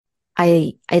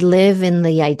I live in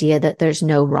the idea that there's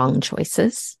no wrong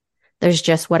choices. There's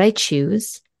just what I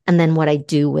choose and then what I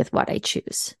do with what I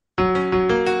choose.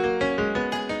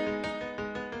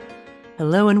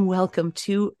 Hello and welcome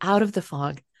to Out of the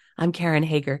Fog. I'm Karen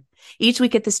Hager. Each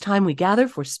week at this time, we gather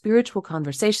for spiritual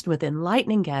conversation with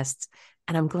enlightening guests,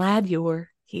 and I'm glad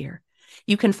you're here.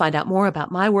 You can find out more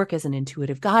about my work as an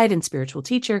intuitive guide and spiritual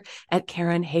teacher at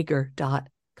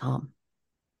karenhager.com.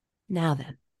 Now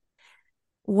then,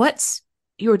 what's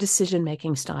your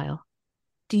decision-making style?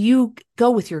 Do you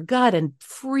go with your gut and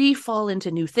free fall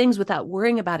into new things without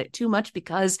worrying about it too much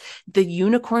because the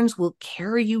unicorns will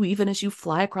carry you even as you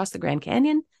fly across the Grand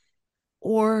Canyon?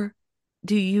 Or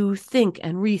do you think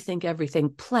and rethink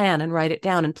everything, plan and write it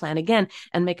down and plan again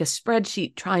and make a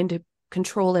spreadsheet trying to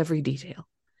control every detail?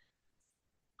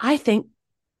 I think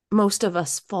most of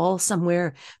us fall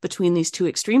somewhere between these two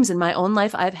extremes. In my own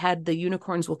life, I've had the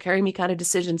unicorns will carry me kind of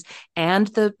decisions and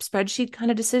the spreadsheet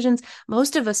kind of decisions.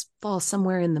 Most of us fall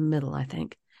somewhere in the middle, I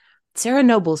think. Sarah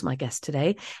Noble's my guest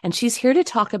today, and she's here to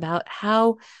talk about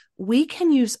how we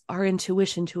can use our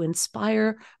intuition to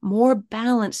inspire more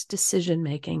balanced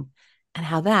decision-making and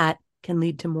how that can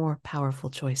lead to more powerful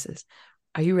choices.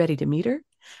 Are you ready to meet her?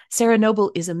 Sarah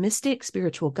Noble is a mystic,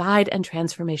 spiritual guide, and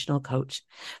transformational coach.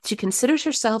 She considers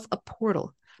herself a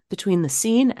portal between the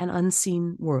seen and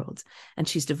unseen worlds, and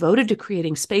she's devoted to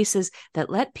creating spaces that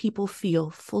let people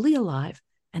feel fully alive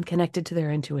and connected to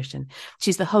their intuition.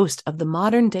 She's the host of the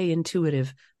Modern Day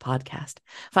Intuitive podcast.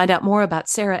 Find out more about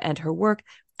Sarah and her work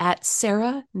at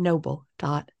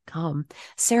sarahnoble.com.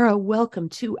 Sarah, welcome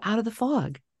to Out of the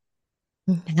Fog.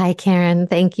 Hi, Karen.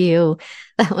 Thank you.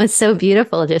 That was so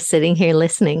beautiful just sitting here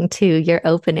listening to your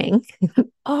opening.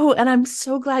 Oh, and I'm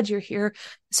so glad you're here.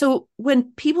 So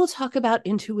when people talk about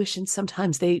intuition,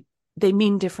 sometimes they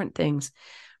mean different things.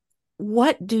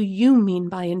 What do you mean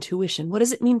by intuition? What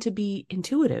does it mean to be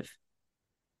intuitive?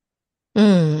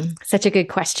 Such a good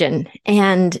question.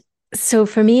 And so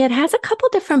for me, it has a couple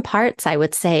different parts, I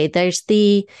would say. There's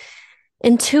the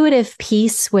intuitive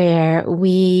piece where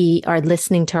we are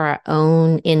listening to our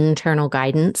own internal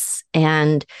guidance,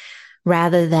 and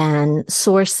rather than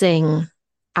sourcing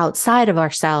outside of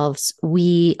ourselves,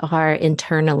 we are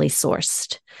internally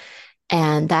sourced.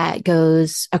 And that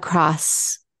goes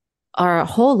across our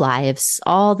whole lives,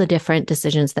 all the different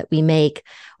decisions that we make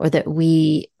or that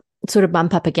we sort of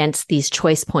bump up against these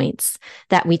choice points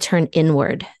that we turn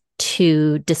inward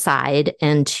to decide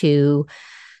and to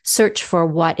search for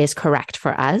what is correct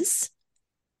for us.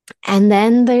 And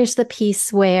then there's the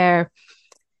piece where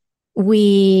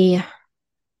we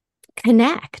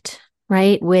connect,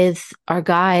 right, with our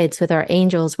guides, with our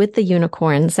angels, with the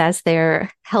unicorns as they're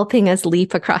helping us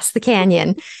leap across the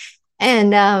canyon.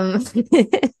 And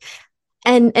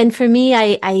and for me,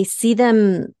 I see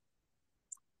them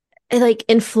like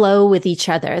in flow with each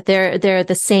other. They're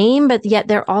the same, but yet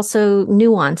they're also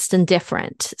nuanced and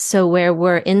different. So where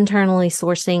we're internally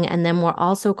sourcing and then we're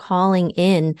also calling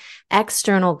in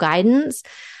external guidance,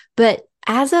 but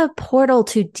as a portal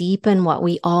to deepen what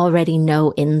we already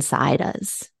know inside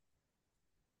us.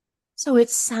 So it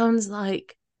sounds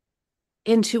like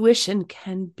intuition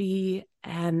can be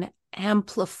an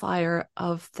amplifier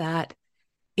of that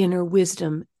inner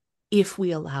wisdom if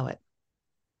we allow it.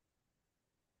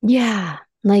 Yeah,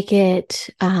 like it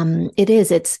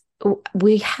is.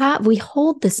 We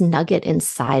hold this nugget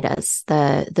inside us,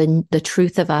 the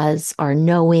truth of us, our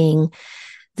knowing,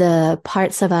 the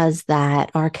parts of us that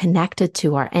are connected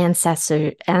to our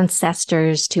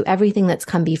ancestors, to everything that's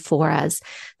come before us.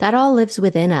 That all lives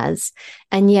within us.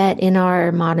 And yet in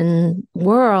our modern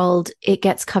world, it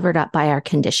gets covered up by our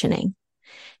conditioning.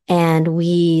 And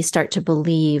we start to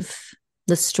believe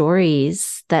the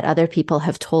stories that other people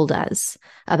have told us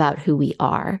about who we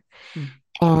are.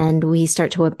 And we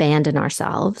start to abandon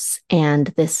ourselves and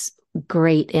this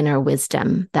great inner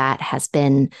wisdom that has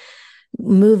been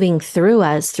moving through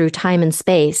us through time and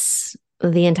space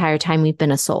the entire time we've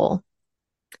been a soul.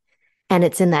 And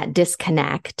it's in that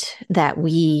disconnect that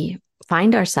we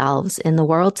find ourselves in the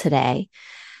world today.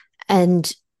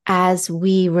 And as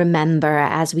we remember,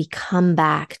 as we come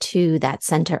back to that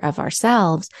center of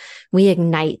ourselves, we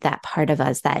ignite that part of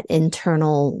us, that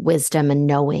internal wisdom and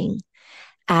knowing,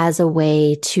 as a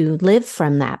way to live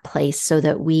from that place so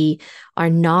that we are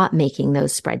not making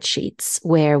those spreadsheets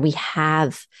where we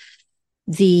have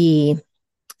the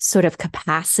sort of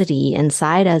capacity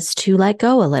inside us to let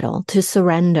go a little, to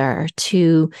surrender,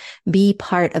 to be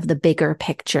part of the bigger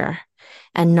picture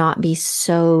and not be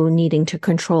so needing to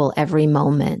control every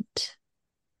moment.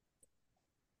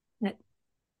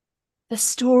 The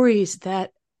stories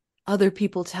that other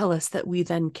people tell us that we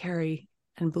then carry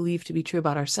and believe to be true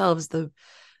about ourselves, the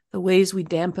ways we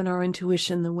dampen our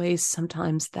intuition, the ways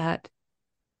sometimes that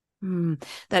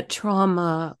that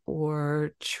trauma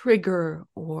or trigger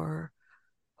or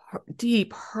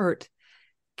deep hurt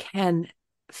can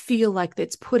feel like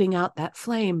it's putting out that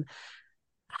flame.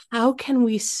 How can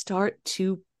we start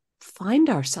to find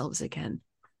ourselves again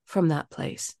from that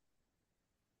place?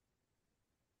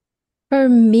 For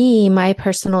me, my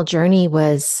personal journey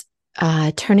was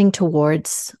turning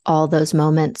towards all those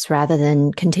moments rather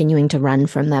than continuing to run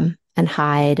from them and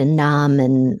hide and numb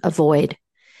and avoid.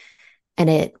 And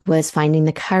it was finding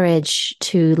the courage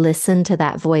to listen to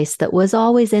that voice that was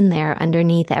always in there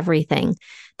underneath everything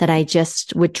that I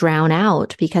just would drown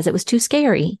out because it was too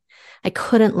scary. I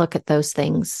couldn't look at those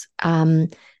things.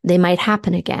 They might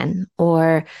happen again,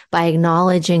 or by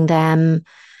acknowledging them,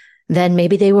 then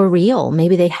maybe they were real.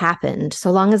 Maybe they happened.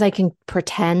 So long as I can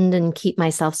pretend and keep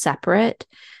myself separate,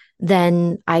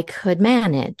 then I could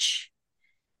manage.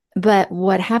 But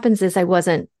what happens is I was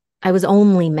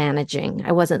only managing.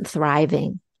 I wasn't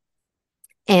thriving.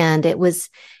 And it was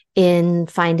in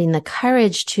finding the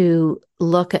courage to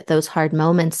look at those hard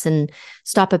moments and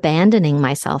stop abandoning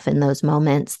myself in those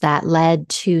moments that led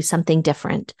to something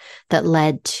different, that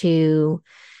led to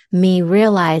me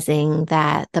realizing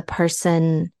that the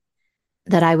person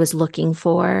that I was looking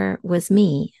for was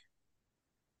me.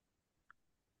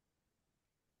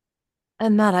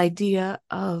 And that idea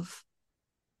of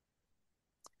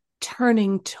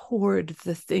turning toward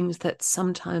the things that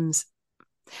sometimes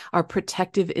our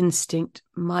protective instinct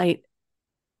might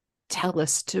tell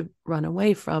us to run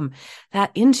away from.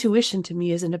 That intuition to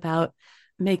me isn't about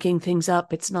making things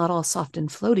up. It's not all soft and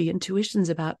floaty. Intuition's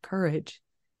about courage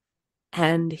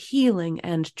and healing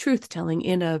and truth telling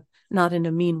not in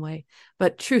a mean way,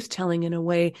 but truth telling in a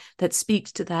way that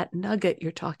speaks to that nugget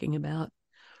you're talking about,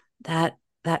 that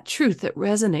truth that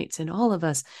resonates in all of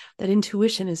us. That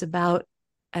intuition is about,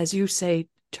 as you say,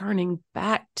 turning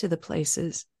back to the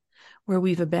places where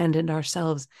we've abandoned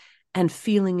ourselves and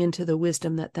feeling into the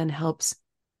wisdom that then helps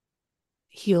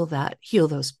heal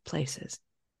those places.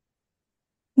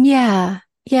 Yeah.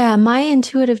 Yeah. My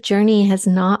intuitive journey has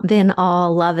not been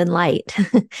all love and light.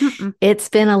 It's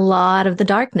been a lot of the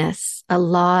darkness, a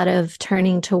lot of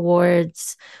turning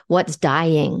towards what's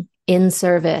dying in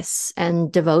service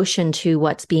and devotion to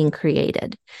what's being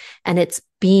created. And it's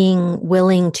being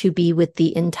willing to be with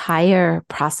the entire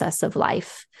process of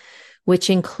life,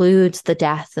 which includes the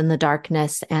death and the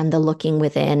darkness and the looking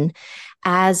within,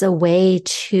 as a way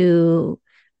to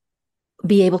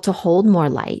be able to hold more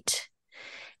light.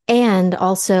 And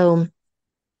also,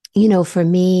 for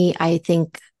me, I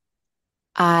think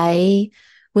I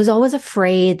was always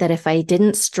afraid that if I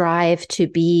didn't strive to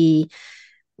be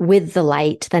with the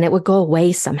light, then it would go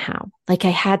away somehow. Like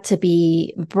I had to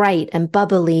be bright and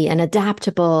bubbly and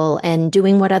adaptable and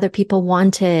doing what other people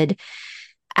wanted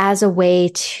as a way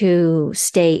to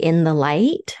stay in the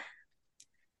light.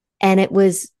 And it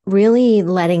was really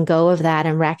letting go of that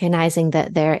and recognizing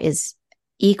that there is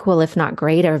equal, if not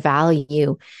greater,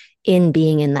 value in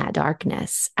being in that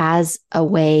darkness as a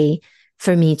way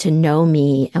for me to know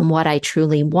me and what I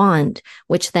truly want,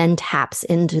 which then taps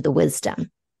into the wisdom.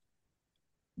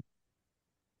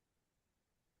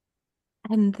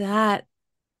 And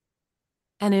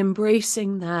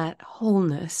embracing that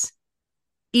wholeness,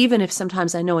 even if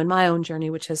sometimes I know in my own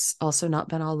journey, which has also not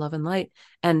been all love and light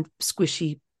and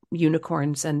squishy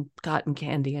unicorns and cotton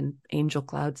candy and angel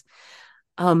clouds,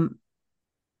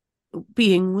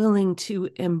 being willing to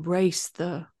embrace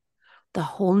the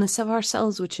wholeness of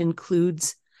ourselves, which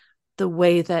includes the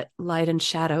way that light and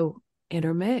shadow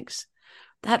intermix.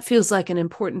 That feels like an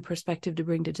important perspective to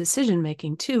bring to decision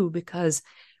making too, because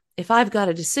if I've got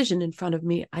a decision in front of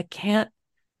me, I can't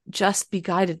just be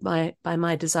guided by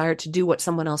my desire to do what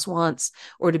someone else wants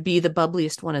or to be the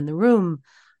bubbliest one in the room.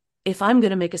 If I'm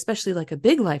going to make, especially like a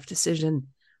big life decision,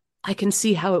 I can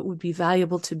see how it would be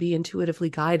valuable to be intuitively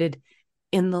guided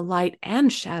in the light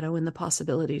and shadow and the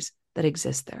possibilities that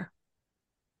exist there.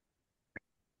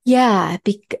 Yeah.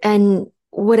 And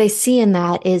what I see in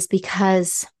that is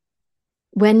because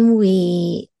when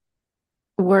we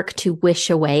work to wish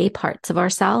away parts of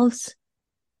ourselves,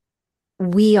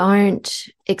 we aren't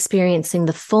experiencing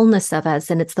the fullness of us.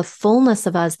 And it's the fullness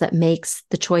of us that makes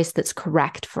the choice that's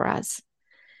correct for us.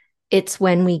 It's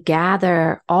when we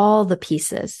gather all the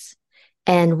pieces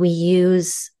and we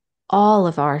use all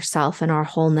of ourself and our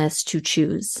wholeness to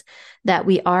choose, that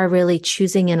we are really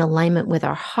choosing in alignment with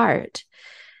our heart.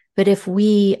 But if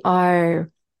we are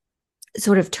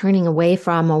sort of turning away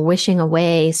from or wishing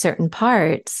away certain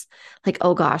parts, like,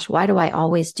 oh gosh, why do I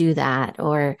always do that?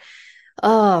 Or,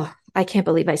 oh, I can't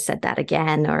believe I said that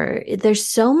again. Or there's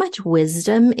so much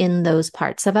wisdom in those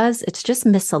parts of us. It's just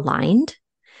misaligned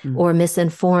Mm. or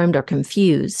misinformed or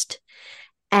confused.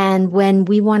 And when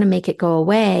we want to make it go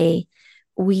away,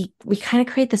 we kind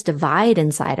of create this divide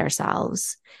inside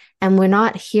ourselves. And we're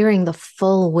not hearing the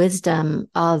full wisdom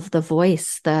of the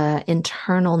voice, the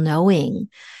internal knowing,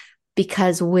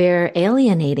 because we're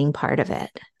alienating part of it,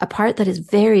 a part that is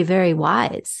very, very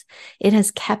wise. It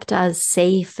has kept us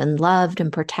safe and loved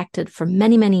and protected for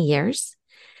many, many years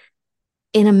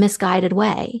in a misguided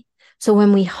way. So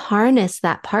when we harness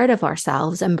that part of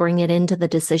ourselves and bring it into the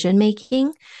decision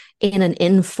making in an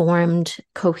informed,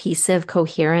 cohesive,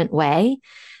 coherent way,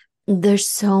 there's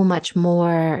so much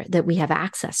more that we have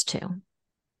access to.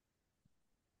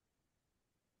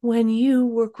 When you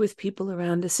work with people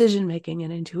around decision making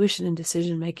and intuition and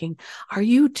decision making, are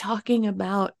you talking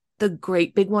about the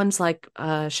great big ones like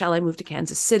shall I move to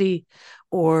Kansas City,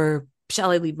 or shall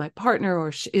I leave my partner,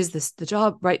 or is this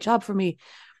the right job for me?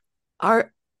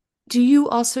 Do you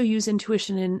also use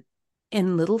intuition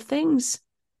in little things?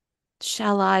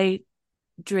 Shall I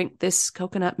drink this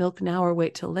coconut milk now or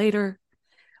wait till later?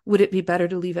 Would it be better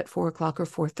to leave at 4 o'clock or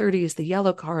 4:30? Is the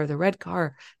yellow car or the red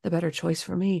car the better choice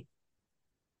for me?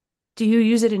 Do you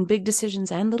use it in big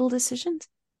decisions and little decisions?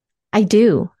 I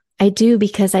do. I do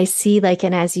because I see, like,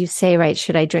 and as you say, right,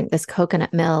 should I drink this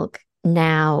coconut milk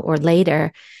now or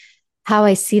later? How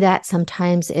I see that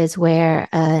sometimes is where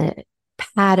a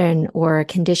pattern or a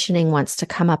conditioning wants to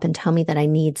come up and tell me that I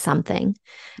need something.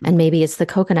 And maybe it's the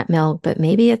coconut milk, but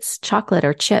maybe it's chocolate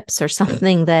or chips or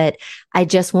something that I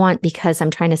just want because I'm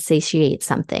trying to satiate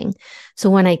something. So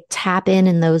when I tap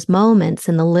in those moments,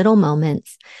 in the little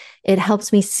moments, it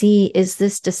helps me see, is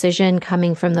this decision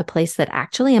coming from the place that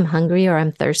actually I'm hungry or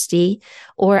I'm thirsty,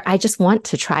 or I just want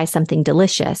to try something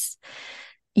delicious?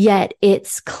 Yet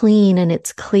it's clean and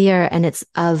it's clear and it's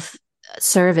of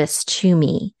service to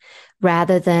me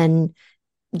rather than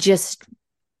just,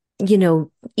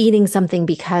 eating something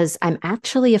because I'm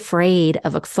actually afraid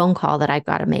of a phone call that I've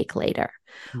got to make later.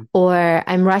 Or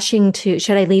I'm rushing to,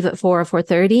 should I leave at 4 or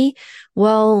 4:30?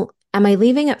 Well, am I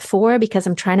leaving at 4 because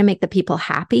I'm trying to make the people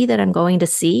happy that I'm going to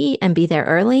see and be there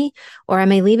early? Or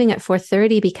am I leaving at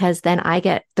 4:30 because then I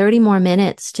get 30 more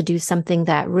minutes to do something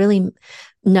that really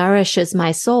nourishes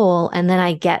my soul, and then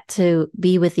I get to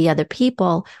be with the other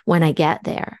people when I get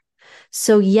there?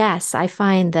 So yes, I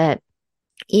find that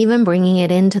even bringing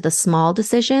it into the small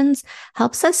decisions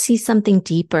helps us see something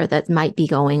deeper that might be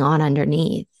going on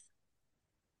underneath.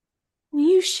 Can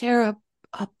you share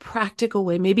a practical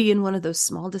way, maybe in one of those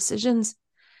small decisions,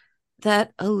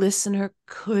 that a listener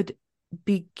could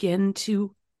begin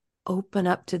to open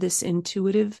up to this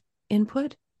intuitive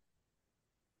input?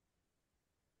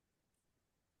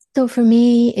 So for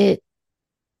me, it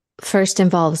first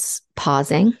involves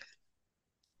pausing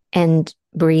and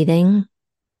breathing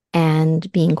and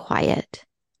being quiet.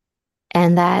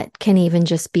 And that can even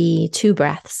just be 2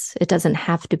 breaths. It doesn't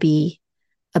have to be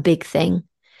a big thing,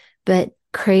 but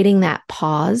creating that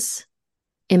pause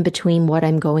in between what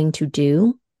I'm going to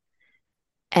do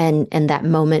and that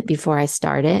moment before I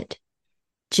start it,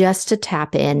 just to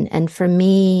tap in. And for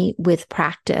me, with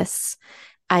practice,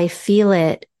 I feel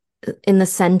it in the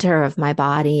center of my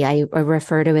body. I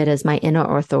refer to it as my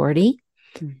inner authority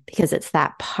because it's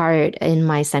that part in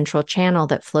my central channel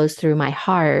that flows through my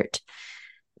heart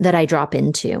that I drop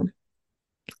into.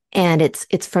 And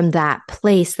it's from that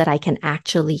place that I can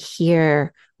actually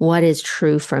hear what is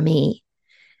true for me.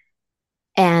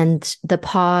 And the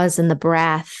pause and the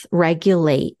breath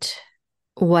regulate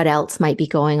what else might be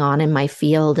going on in my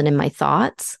field and in my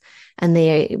thoughts. And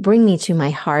they bring me to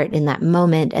my heart in that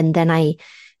moment. And then I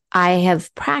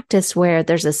have practiced where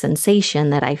there's a sensation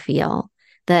that I feel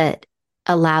that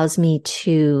allows me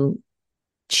to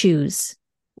choose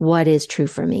what is true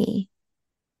for me.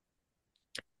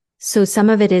 So some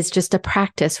of it is just a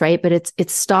practice, right? But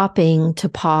it's stopping to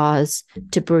pause,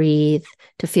 to breathe,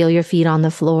 to feel your feet on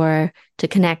the floor, to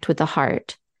connect with the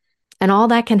heart. And all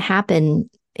that can happen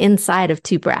inside of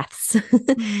 2 breaths.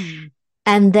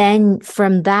 And then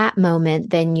from that moment,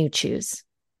 then you choose.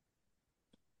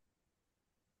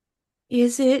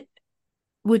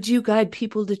 Would you guide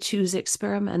people to choose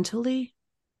experimentally?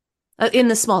 In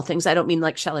the small things, I don't mean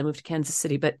like, shall I move to Kansas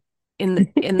City, but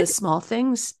in the small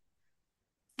things.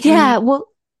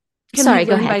 Sorry,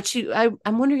 go ahead.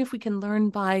 I'm wondering if we can learn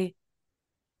by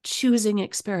choosing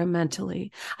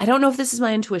experimentally. I don't know if this is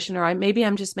my intuition or maybe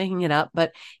I'm just making it up,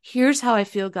 but here's how I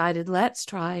feel guided. Let's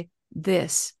try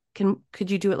this. Could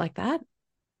you do it like that?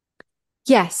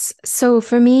 Yes. So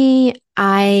for me,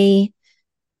 I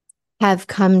have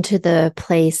come to the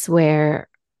place where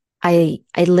I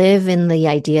live in the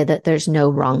idea that there's no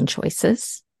wrong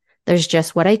choices. There's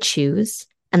just what I choose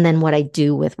and then what I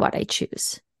do with what I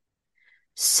choose.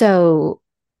 So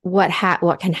what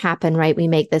can happen, right? We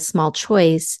make this small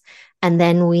choice and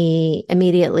then we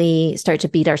immediately start to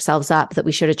beat ourselves up that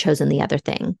we should have chosen the other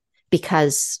thing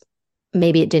because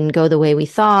maybe it didn't go the way we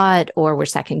thought, or we're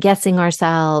second guessing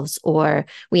ourselves, or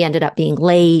we ended up being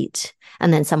late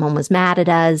and then someone was mad at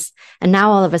us. And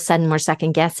now all of a sudden we're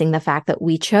second guessing the fact that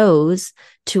we chose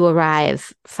to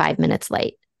arrive 5 minutes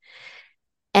late.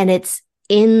 And it's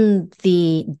in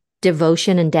the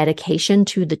devotion and dedication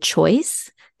to the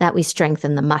choice that we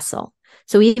strengthen the muscle.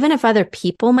 So even if other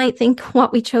people might think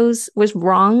what we chose was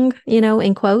wrong,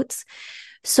 in quotes,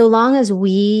 so long as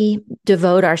we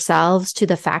devote ourselves to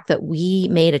the fact that we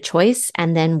made a choice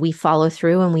and then we follow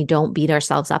through and we don't beat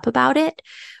ourselves up about it,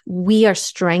 we are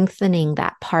strengthening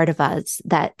that part of us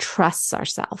that trusts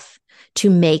ourselves to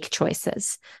make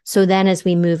choices. So then as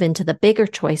we move into the bigger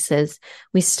choices,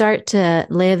 we start to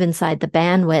live inside the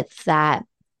bandwidth that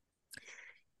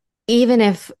even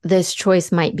if this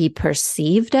choice might be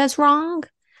perceived as wrong,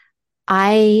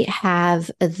 I have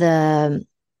the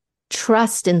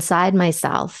trust inside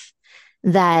myself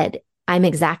that I'm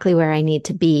exactly where I need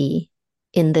to be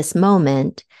in this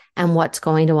moment, and what's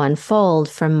going to unfold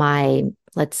from my,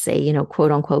 let's say,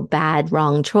 quote unquote, bad,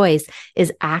 wrong choice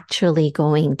is actually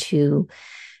going to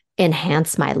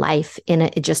enhance my life in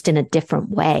a different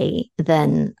way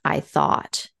than I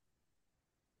thought.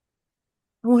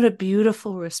 What a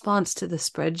beautiful response to the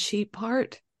spreadsheet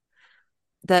part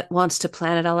that wants to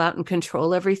plan it all out and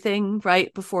control everything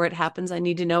right before it happens. I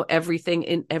need to know everything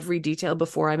in every detail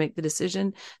before I make the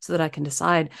decision so that I can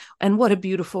decide. And what a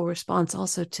beautiful response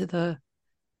also to the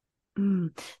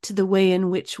way in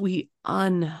which we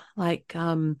like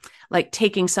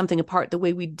taking something apart, the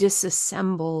way we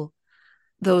disassemble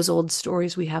those old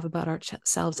stories we have about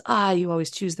ourselves. You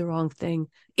always choose the wrong thing.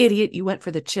 Idiot, you went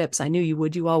for the chips. I knew you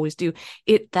would. You always do.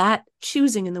 That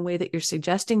choosing in the way that you're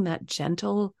suggesting, that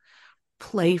gentle,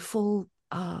 playful,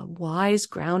 wise,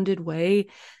 grounded way,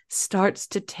 starts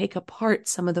to take apart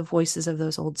some of the voices of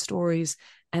those old stories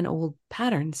and old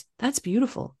patterns. That's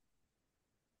beautiful.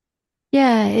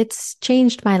 Yeah, it's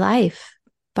changed my life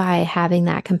by having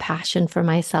that compassion for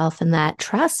myself and that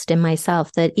trust in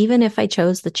myself that even if I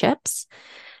chose the chips,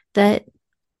 that,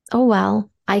 oh, well,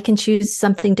 I can choose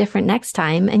something different next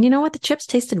time. And you know what? The chips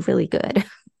tasted really good.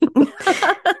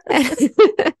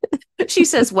 She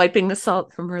says, wiping the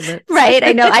salt from her lips. Right.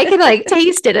 I know. I can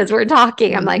taste it as we're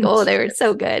talking. I'm like, oh, they were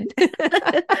so good.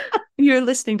 You're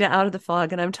listening to Out of the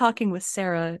Fog, and I'm talking with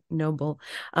Sarah Noble.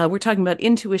 We're talking about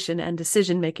intuition and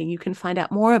decision making. You can find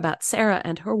out more about Sarah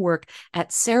and her work at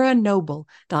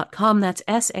sarahnoble.com. That's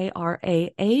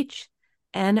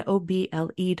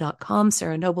SARAHNOBLE.com,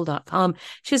 sarahnoble.com.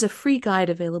 She has a free guide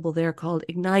available there called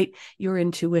Ignite Your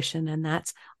Intuition, and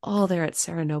that's all there at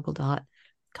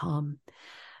sarahnoble.com.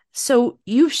 So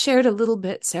you've shared a little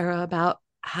bit, Sarah, about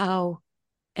how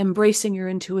embracing your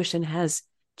intuition has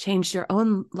changed your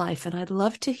own life. And I'd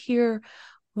love to hear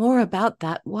more about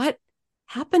that. What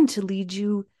happened to lead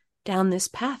you down this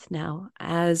path now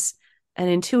as an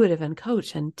intuitive and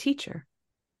coach and teacher?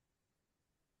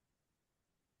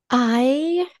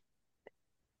 I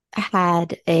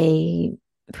had a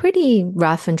pretty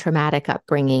rough and traumatic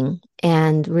upbringing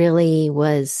and really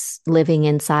was living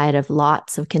inside of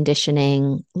lots of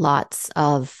conditioning, lots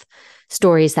of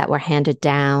stories that were handed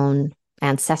down,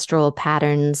 ancestral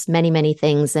patterns, many, many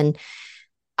things. And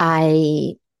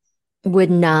I would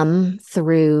numb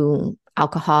through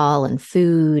alcohol and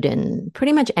food and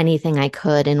pretty much anything I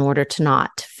could in order to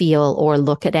not feel or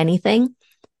look at anything.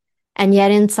 And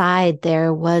yet inside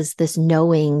there was this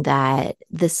knowing that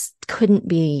this couldn't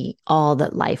be all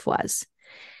that life was.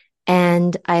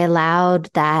 And I allowed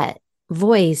that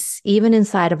voice, even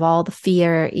inside of all the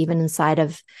fear, even inside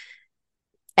of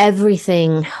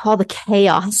everything, all the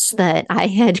chaos that I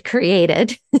had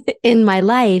created in my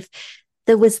life,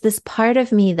 there was this part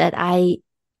of me that I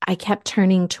kept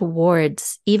turning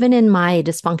towards, even in my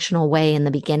dysfunctional way in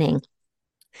the beginning.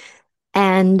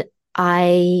 And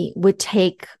I would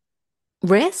take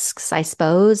risks, I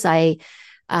suppose.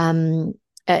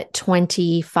 At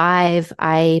 25,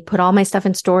 I put all my stuff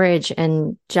in storage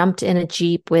and jumped in a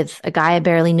Jeep with a guy I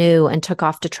barely knew and took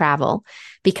off to travel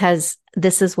because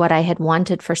this is what I had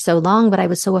wanted for so long, but I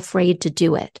was so afraid to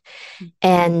do it.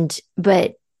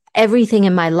 But everything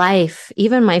in my life,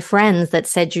 even my friends that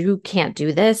said, you can't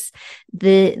do this,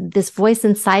 this voice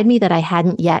inside me that I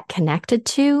hadn't yet connected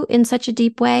to in such a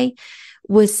deep way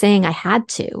was saying I had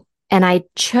to. And I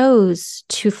chose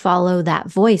to follow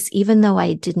that voice, even though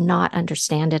I did not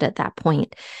understand it at that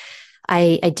point.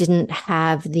 I didn't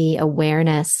have the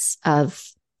awareness of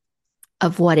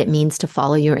what it means to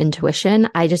follow your intuition.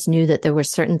 I just knew that there were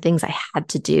certain things I had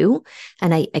to do,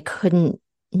 and I couldn't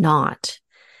not.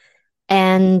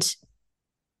 And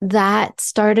that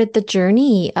started the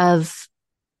journey of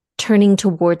turning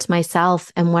towards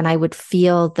myself. And when I would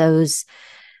feel those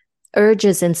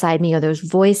urges inside me or those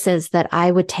voices, that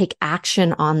I would take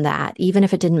action on that, even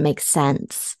if it didn't make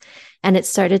sense. And it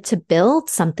started to build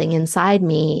something inside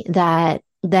me that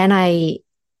then I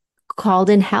called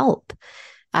in help.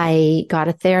 I got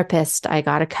a therapist. I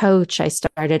got a coach. I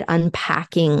started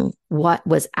unpacking what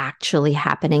was actually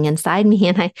happening inside me.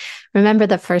 And I remember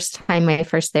the first time my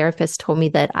first therapist told me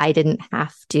that I didn't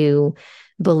have to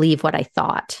believe what I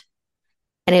thought.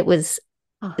 And it was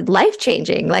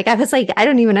life-changing. Like, I was like, I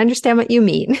don't even understand what you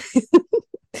mean.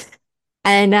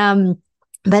 And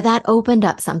but that opened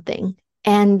up something.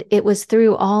 And it was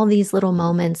through all these little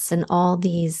moments and all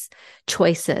these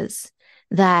choices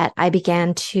that I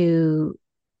began to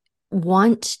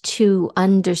want to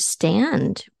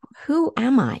understand, who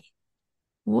am I?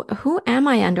 Who am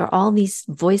I under all these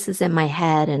voices in my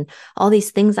head and all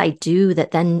these things I do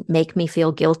that then make me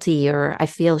feel guilty or I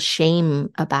feel shame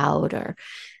about,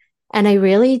 and I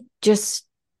really just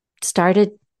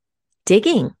started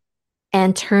digging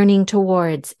and turning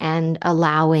towards and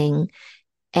allowing.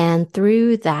 And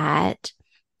through that,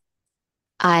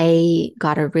 I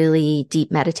got a really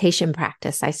deep meditation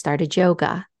practice. I started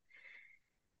yoga,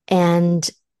 and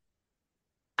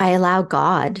I allowed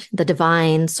God, the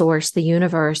divine source, the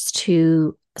universe,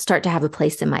 to start to have a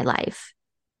place in my life.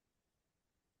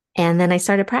 And then I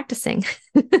started practicing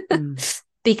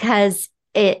because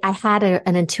I had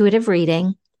an intuitive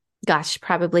reading,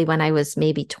 probably when I was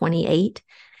maybe 28.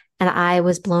 And I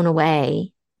was blown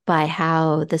away by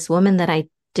how this woman that I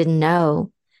didn't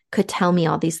know could tell me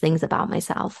all these things about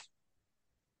myself.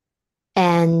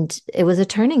 And it was a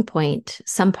turning point.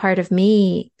 Some part of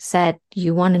me said,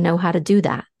 you want to know how to do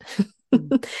that?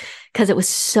 Because it was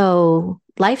so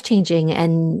life-changing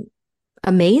and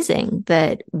amazing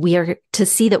that we are to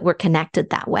see that we're connected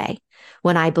that way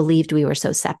when I believed we were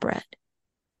so separate.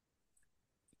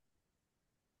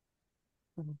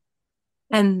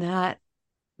 And that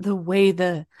the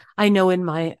way I know in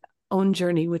my own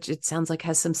journey, which it sounds like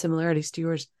has some similarities to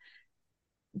yours,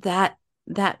 that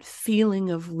feeling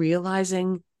of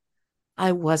realizing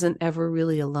I wasn't ever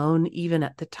really alone, even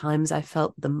at the times I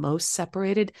felt the most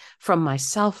separated from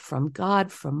myself, from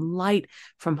God, from light,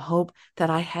 from hope, that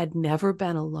I had never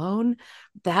been alone.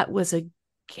 That was a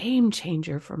game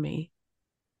changer for me.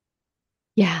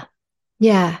 Yeah.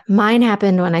 Yeah. Mine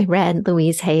happened when I read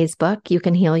Louise Hay's book, You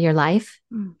Can Heal Your Life.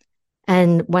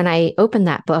 And when I opened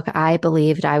that book, I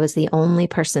believed I was the only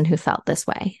person who felt this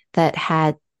way, that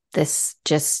had this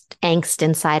just angst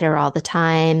inside her all the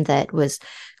time, that was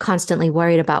constantly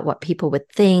worried about what people would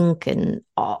think and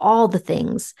all the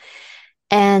things.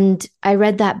 And I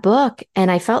read that book and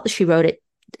I felt she wrote it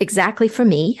exactly for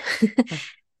me.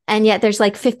 And yet there's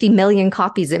like 50 million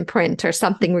copies in print or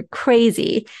something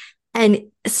crazy. And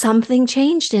something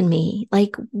changed in me.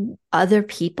 Like, other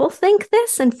people think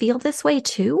this and feel this way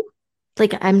too.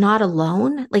 Like, I'm not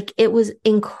alone. Like, it was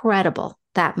incredible,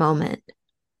 that moment.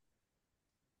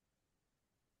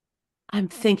 I'm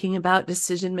thinking about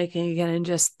decision making again, and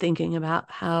just thinking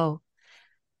about how,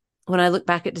 when I look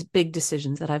back at big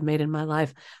decisions that I've made in my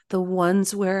life, the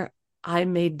ones where I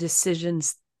made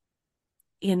decisions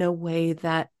in a way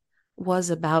that was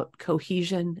about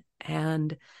cohesion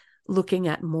and looking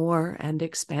at more and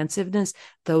expansiveness,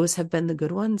 those have been the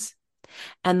good ones.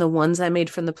 And the ones I made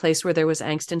from the place where there was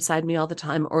angst inside me all the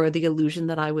time, or the illusion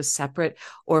that I was separate,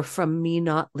 or from me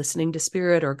not listening to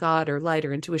spirit or God or light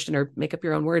or intuition, or make up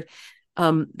your own word,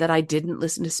 that I didn't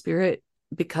listen to spirit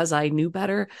because I knew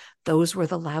better, those were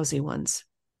the lousy ones.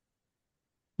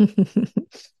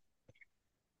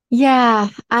 Yeah,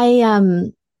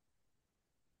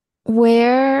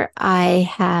 where I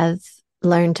have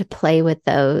learned to play with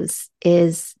those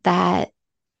is that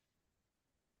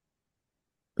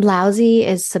lousy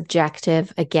is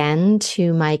subjective again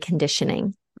to my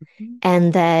conditioning.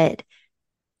 And that,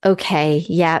 okay,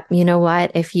 yeah, you know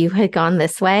what? If you had gone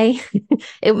this way,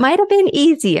 it might have been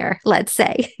easier, let's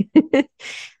say.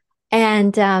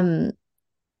 And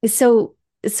so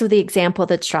the example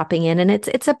that's dropping in, and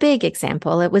it's a big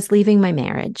example. It was leaving my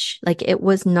marriage. Like, it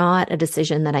was not a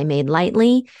decision that I made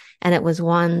lightly, and it was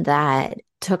one that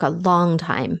took a long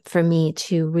time for me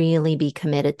to really be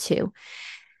committed to.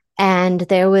 And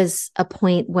there was a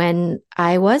point when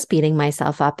I was beating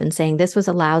myself up and saying, this was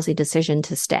a lousy decision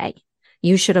to stay.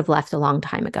 You should have left a long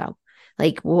time ago.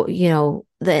 Like,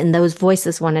 and those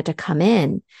voices wanted to come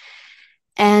in.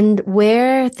 And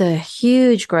where the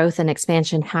huge growth and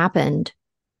expansion happened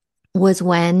was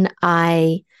when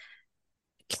I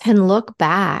can look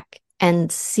back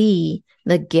and see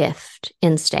the gift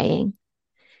in staying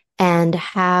and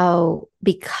how,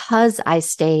 because I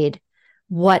stayed,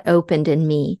 what opened in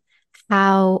me,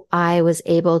 how I was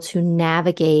able to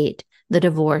navigate the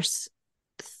divorce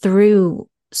through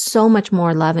so much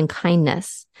more love and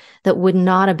kindness that would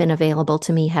not have been available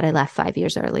to me had I left 5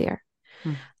 years earlier.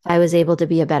 Hmm. I was able to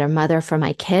be a better mother for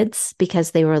my kids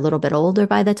because they were a little bit older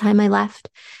by the time I left.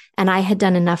 And I had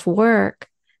done enough work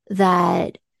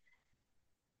that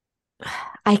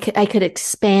I could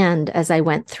expand as I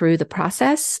went through the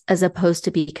process as opposed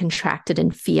to be contracted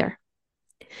in fear.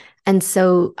 And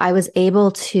so I was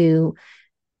able to,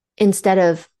 instead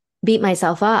of beat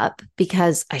myself up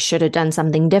because I should have done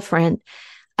something different,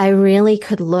 I really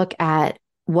could look at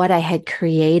what I had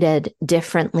created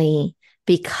differently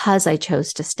because I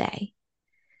chose to stay.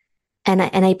 And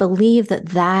I believe that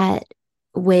that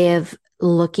way of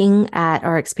looking at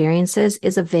our experiences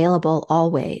is available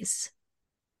always.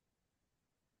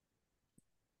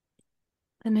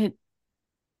 And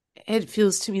it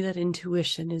feels to me that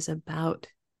intuition is about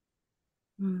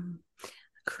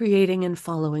creating and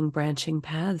following branching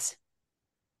paths.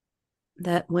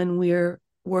 That when we're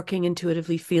working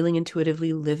intuitively, feeling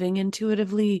intuitively, living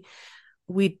intuitively,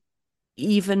 we,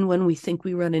 even when we think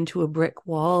we run into a brick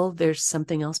wall, there's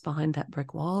something else behind that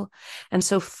brick wall. And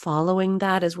so following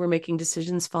that as we're making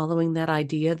decisions, following that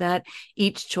idea that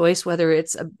each choice, whether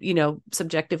it's,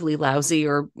 subjectively lousy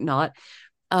or not,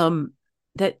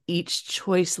 that each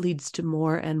choice leads to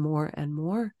more and more and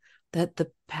more, that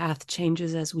the path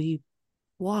changes as we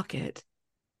walk it.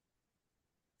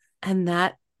 And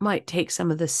that might take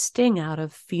some of the sting out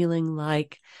of feeling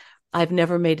like I've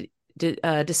never made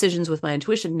decisions with my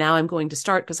intuition. Now I'm going to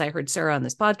start because I heard Sarah on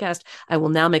this podcast. I will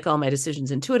now make all my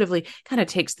decisions intuitively. Kind of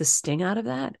takes the sting out of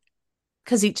that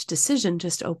because each decision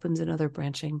just opens another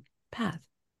branching path.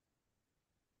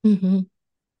 Mm-hmm.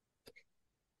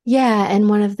 Yeah. And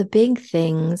one of the big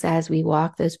things as we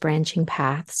walk those branching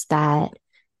paths, that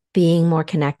being more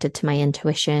connected to my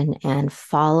intuition and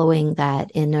following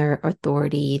that inner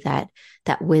authority, that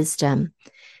wisdom,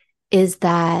 is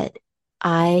that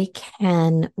I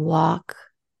can walk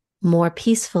more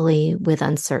peacefully with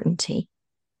uncertainty.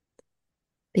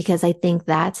 Because I think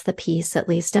that's the piece, at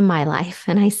least in my life,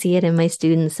 and I see it in my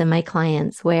students and my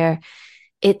clients, where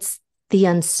it's the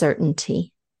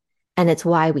uncertainty. And it's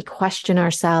why we question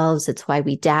ourselves. It's why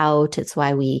we doubt. It's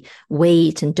why we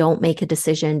wait and don't make a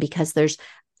decision, because there's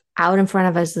out in front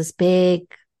of us this big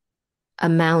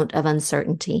amount of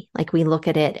uncertainty. Like we look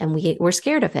at it and we're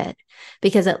scared of it,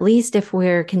 because at least if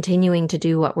we're continuing to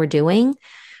do what we're doing,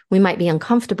 we might be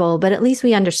uncomfortable, but at least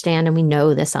we understand and we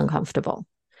know this uncomfortable.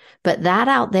 But that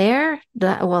out there,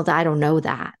 I don't know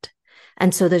that.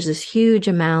 And so there's this huge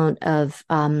amount of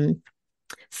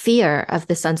fear of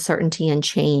this uncertainty and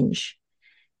change.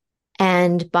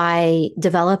 And by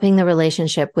developing the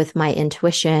relationship with my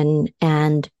intuition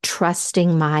and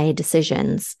trusting my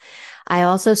decisions, I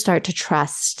also start to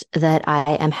trust that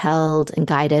I am held and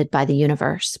guided by the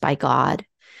universe, by God.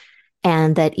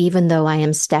 And that even though I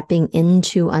am stepping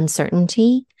into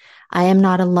uncertainty, I am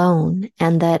not alone,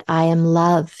 and that I am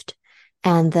loved,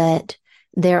 and that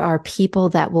there are people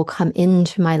that will come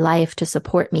into my life to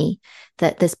support me,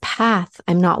 that this path,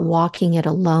 I'm not walking it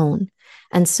alone.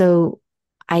 And so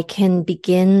I can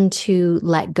begin to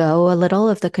let go a little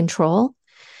of the control,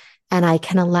 and I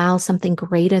can allow something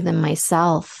greater than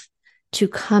myself to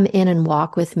come in and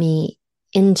walk with me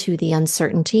into the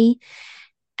uncertainty.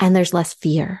 And there's less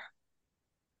fear.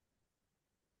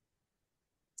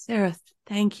 Sarah,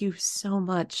 thank you so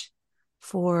much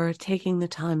for taking the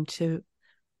time to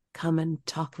come and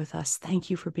talk with us. Thank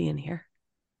you for being here.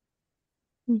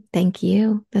 Thank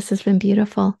you. This has been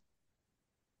beautiful.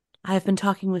 I've been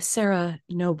talking with Sarah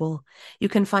Noble. You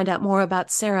can find out more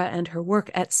about Sarah and her work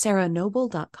at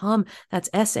sarahnoble.com. That's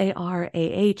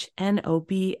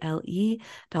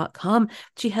SARAHNOBLE.com.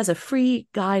 She has a free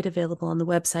guide available on the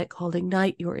website called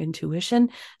Ignite Your Intuition.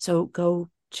 So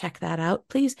go check that out,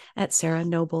 please, at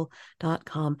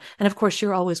sarahnoble.com. And of course,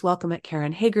 you're always welcome at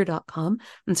karenhager.com.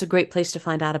 It's a great place to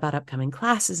find out about upcoming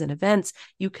classes and events.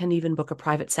 You can even book a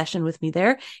private session with me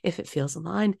there if it feels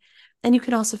aligned. And you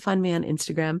can also find me on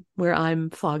Instagram, where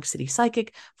I'm Fog City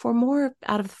Psychic, for more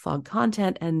out of the fog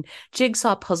content and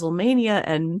jigsaw puzzle mania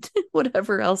and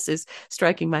whatever else is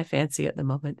striking my fancy at the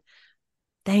moment.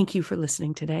 Thank you for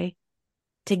listening today.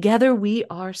 Together, we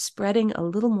are spreading a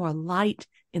little more light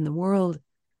in the world,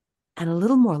 and a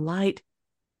little more light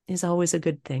is always a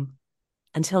good thing.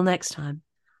 Until next time,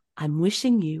 I'm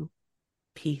wishing you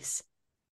peace.